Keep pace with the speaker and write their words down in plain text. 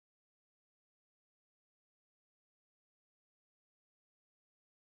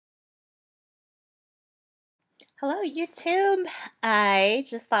Hello, YouTube. I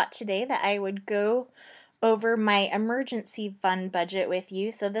just thought today that I would go over my emergency fund budget with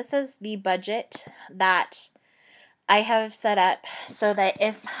you. So this is the budget that I have set up so that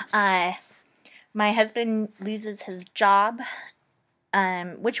if my husband loses his job,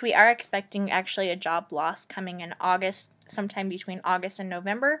 which we are expecting actually a job loss coming in August, sometime between August and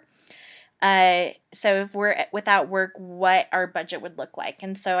November. So if we're without work, what our budget would look like.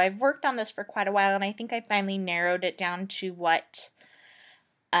 And so I've worked on this for quite a while, and I think I finally narrowed it down to what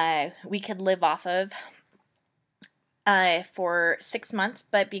we could live off of for 6 months.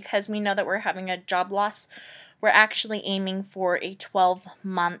 But because we know that we're having a job loss, we're actually aiming for a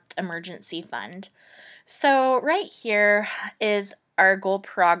 12-month emergency fund. So right here is our goal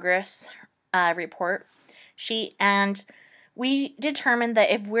progress report sheet, and we determined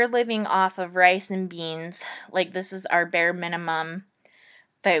that if we're living off of rice and beans, like this is our bare minimum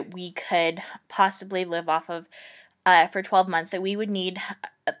that we could possibly live off of for 12 months, that we would need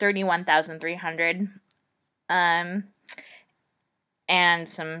 $31,300 and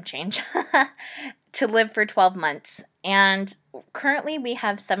some change to live for 12 months. And currently we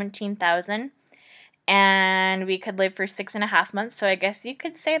have $17,000. And we could live for 6.5 months. So I guess you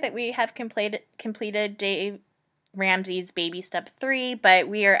could say that we have completed Dave Ramsey's baby step 3, but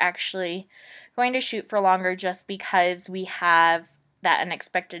we are actually going to shoot for longer just because we have that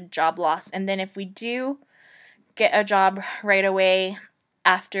unexpected job loss. And then if we do get a job right away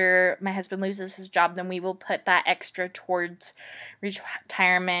after my husband loses his job, then we will put that extra towards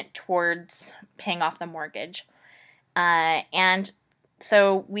retirement, towards paying off the mortgage. And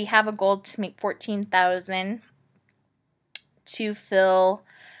so we have a goal to make $14,000 to fill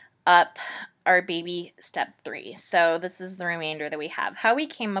up our baby step 3. So this is the remainder that we have. How we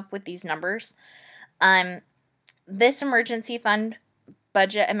came up with these numbers, this emergency fund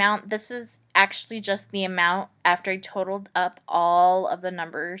budget amount, this is actually just the amount after I totaled up all of the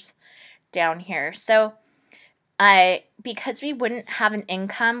numbers down here. So because we wouldn't have an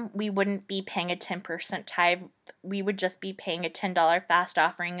income, we wouldn't be paying a 10% tithe. We would just be paying a $10 fast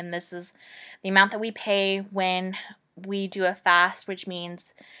offering, and this is the amount that we pay when we do a fast, which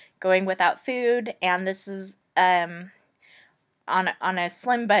means going without food. And this is on a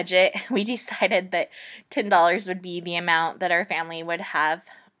slim budget. We decided that $10 would be the amount that our family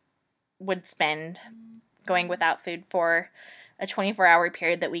would spend going without food for a 24-hour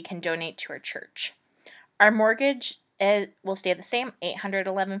period that we can donate to our church. Our mortgage will stay the same,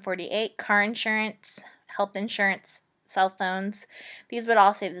 $811.48. Car insurance, health insurance, cell phones, these would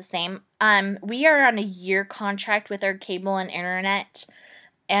all stay the same. We are on a year contract with our cable and internet,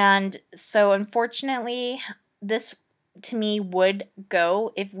 and so unfortunately, this to me would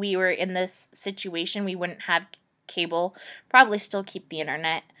go if we were in this situation. We wouldn't have cable, probably still keep the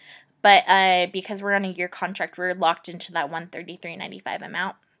internet, but because we're on a year contract, we're locked into that $133.95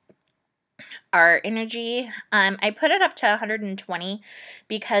 amount. Our energy, I put it up to 120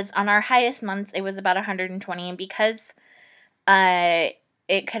 because on our highest months it was about 120, and because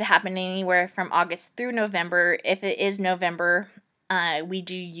it could happen anywhere from August through November. If it is November, we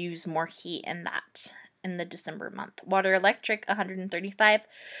do use more heat in the December month. Water, electric, 135,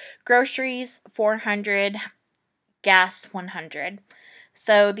 groceries, 400, gas, 100.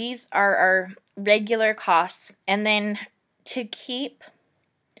 So these are our regular costs, and then to keep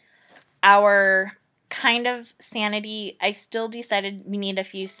our kind of sanity, I still decided we need a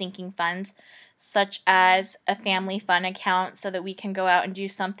few sinking funds, such as a family fun account so that we can go out and do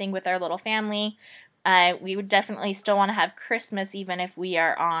something with our little family. We would definitely still want to have Christmas even if we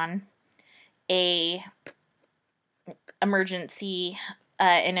are on a emergency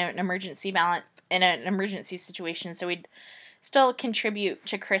in an emergency situation. So we'd still contribute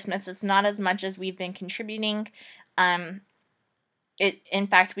to Christmas. It's not as much as we've been contributing. In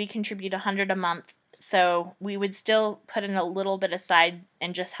fact, we contribute $100 a month, so we would still put in a little bit aside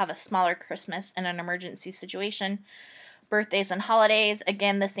and just have a smaller Christmas in an emergency situation. Birthdays and holidays,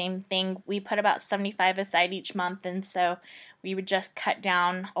 again, the same thing. We put about $75 aside each month, and so we would just cut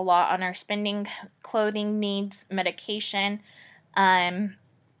down a lot on our spending, clothing needs, medication, and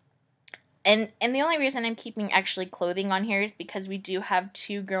the only reason I'm keeping actually clothing on here is because we do have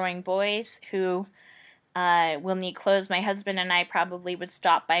 2 growing boys who will need clothes. My husband and I probably would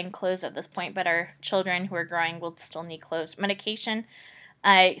stop buying clothes at this point, but our children who are growing will still need clothes. Medication,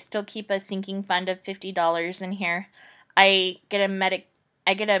 I still keep a sinking fund of $50 in here. I get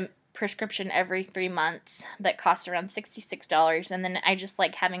a prescription every 3 months that costs around $66, and then I just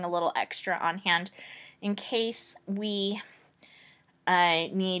like having a little extra on hand in case we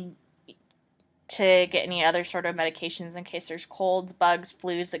need to get any other sort of medications in case there's colds, bugs,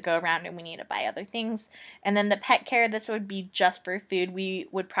 flus that go around and we need to buy other things. And then the pet care, this would be just for food. We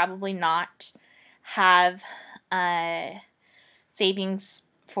would probably not have savings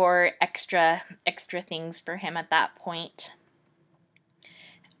for extra things for him at that point.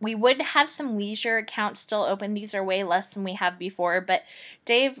 We would have some leisure accounts still open. These are way less than we have before, but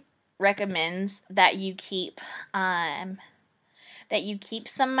Dave recommends that you keep some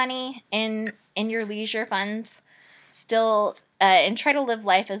money in your leisure funds still, and try to live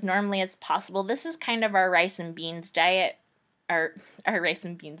life as normally as possible. This is kind of our rice and beans diet, our rice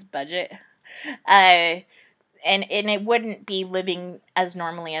and beans budget. And it wouldn't be living as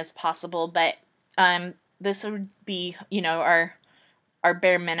normally as possible, but this would be, our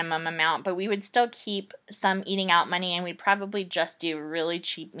bare minimum amount, but we would still keep some eating out money, and we'd probably just do really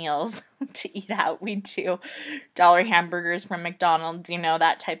cheap meals to eat out. We'd do dollar hamburgers from McDonald's,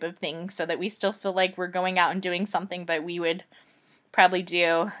 that type of thing, so that we still feel like we're going out and doing something, but we would probably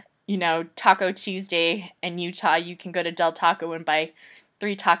do, Taco Tuesday in Utah. You can go to Del Taco and buy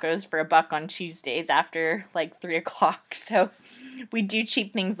 3 tacos for $1 on Tuesdays after like 3 o'clock. So we do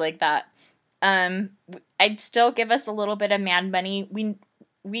cheap things like that. I'd still give us a little bit of Mad Money.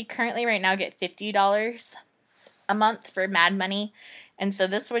 We currently right now get $50 a month for Mad Money, and so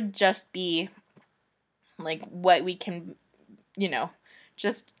this would just be like what we can,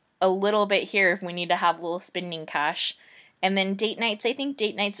 just a little bit here if we need to have a little spending cash. And then date nights. I think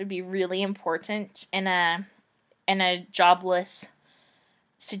date nights would be really important in a jobless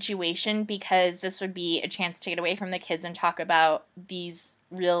situation, because this would be a chance to get away from the kids and talk about these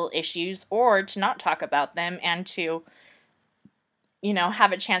real issues, or to not talk about them and to,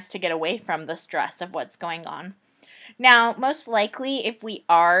 have a chance to get away from the stress of what's going on. Now, most likely, if we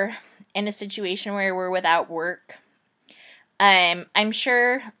are in a situation where we're without work, I'm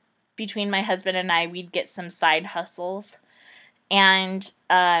sure between my husband and I, we'd get some side hustles. And,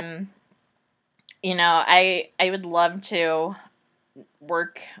 I would love to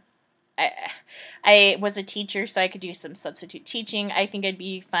work. I was a teacher, so I could do some substitute teaching. I think it'd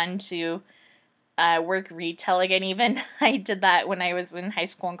be fun to work retail again even. I did that when I was in high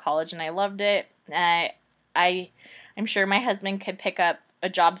school and college, and I loved it. I'm sure my husband could pick up a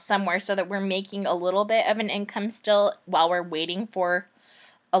job somewhere so that we're making a little bit of an income still while we're waiting for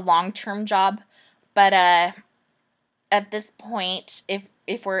a long-term job. But at this point,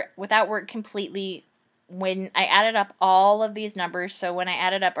 if we're without work completely, when I added up all of these numbers, so when I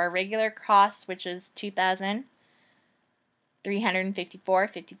added up our regular costs, which is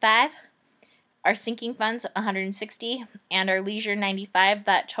 $2,354.55, our sinking funds $160, and our leisure $95,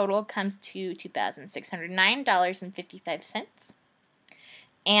 that total comes to $2,609.55.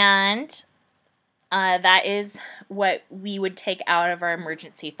 And that is what we would take out of our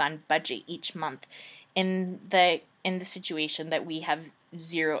emergency fund budget each month in the situation that we have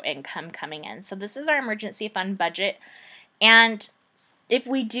zero income coming in. So this is our emergency fund budget. And if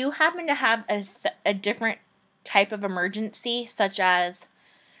we do happen to have a different type of emergency, such as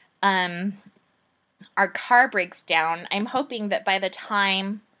our car breaks down, I'm hoping that by the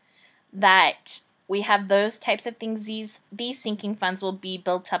time that we have those types of things, these sinking funds will be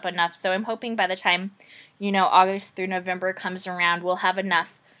built up enough. So I'm hoping by the time, August through November comes around, we'll have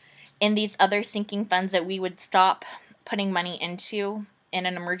enough in these other sinking funds that we would stop putting money into in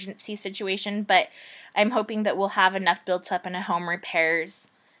an emergency situation. But I'm hoping that we'll have enough built up in a home repairs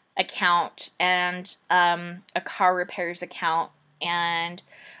account and a car repairs account and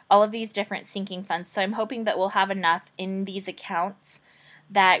all of these different sinking funds. So I'm hoping that we'll have enough in these accounts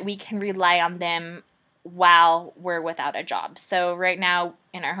that we can rely on them while we're without a job. So right now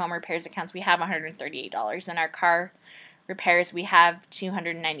in our home repairs accounts, we have $138. In our car repairs, we have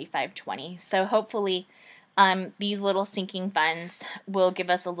 $295.20. So hopefully these little sinking funds will give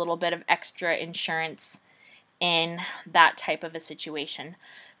us a little bit of extra insurance in that type of a situation.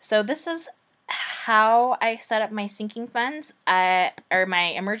 So this is how I set up my sinking funds, or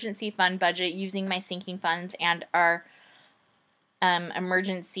my emergency fund budget, using my sinking funds and our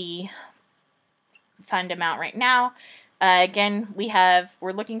emergency fund amount right now. Again,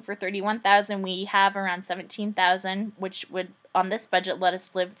 we're looking for $31,000. We have around $17,000, which would on this budget let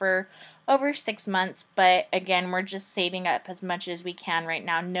us live for over 6 months. But again, we're just saving up as much as we can right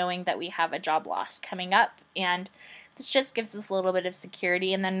now, knowing that we have a job loss coming up, and this just gives us a little bit of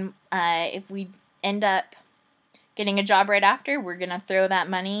security. And then if we end up getting a job right after, we're gonna throw that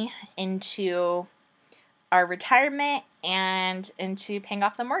money into our retirement and into paying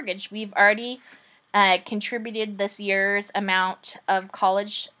off the mortgage. We've already contributed this year's amount of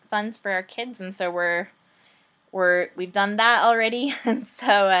college funds for our kids, and so we've done that already. And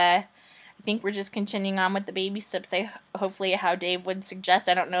so think we're just continuing on with the baby steps. Hopefully how Dave would suggest.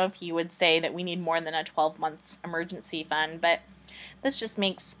 I don't know if he would say that we need more than a 12 months emergency fund, but this just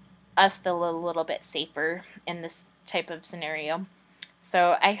makes us feel a little bit safer in this type of scenario.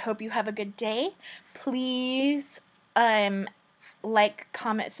 So I hope you have a good day. Please like,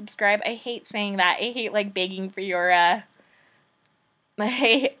 comment, subscribe. I hate saying that. I hate like begging for your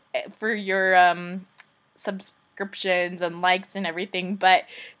subscriptions and likes and everything, but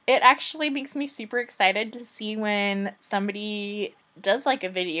it actually makes me super excited to see when somebody does like a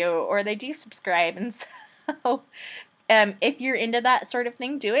video or they do subscribe. And so if you're into that sort of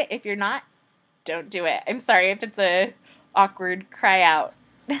thing, do it. If you're not, don't do it. I'm sorry if it's a awkward cry out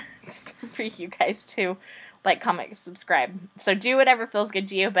for you guys to like, comment, subscribe. So do whatever feels good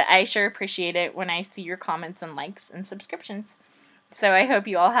to you, but I sure appreciate it when I see your comments and likes and subscriptions. So I hope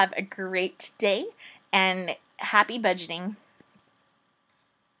you all have a great day and happy budgeting.